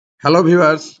Hello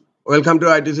viewers, welcome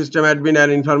to IT System Admin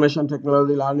and Information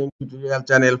Technology Learning tutorial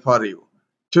channel for you.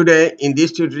 Today in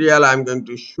this tutorial I am going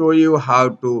to show you how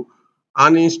to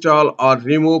uninstall or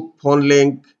remove phone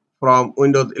link from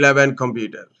Windows 11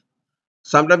 computer.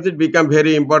 Sometimes it becomes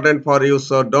very important for you,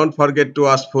 so don't forget to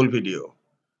watch full video.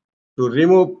 To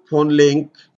remove phone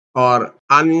link or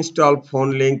uninstall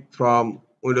phone link from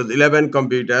Windows 11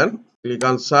 computer, click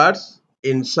on search,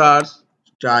 in search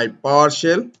type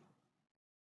PowerShell.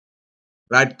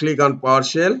 Right click on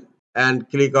PowerShell and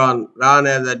click on Run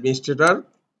as Administrator.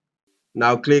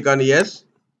 Now click on Yes.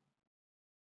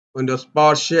 Windows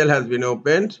PowerShell has been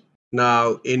opened.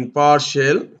 Now in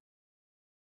PowerShell,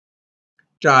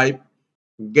 type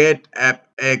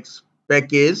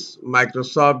Get-AppxPackage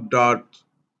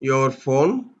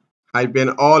Microsoft.YourPhone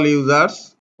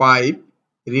 -AllUsers pipe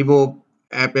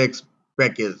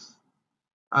Remove-AppxPackage.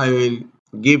 I will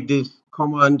give this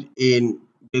command in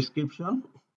description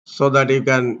so that you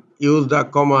can use the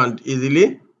command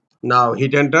easily. Now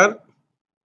hit enter.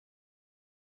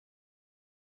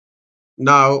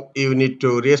 Now you need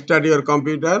to restart your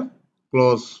computer.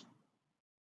 Close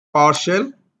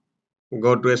PowerShell,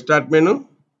 go to Start menu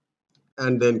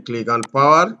and then click on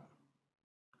Power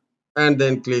and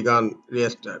then click on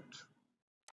Restart.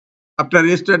 After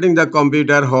restarting the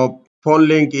computer, hope phone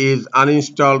link is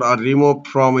uninstalled or removed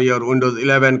from your Windows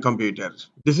 11 computer.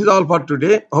 This is all for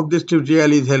today. Hope this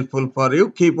tutorial is helpful for you.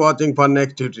 Keep watching for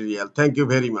next tutorial. Thank you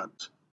very much.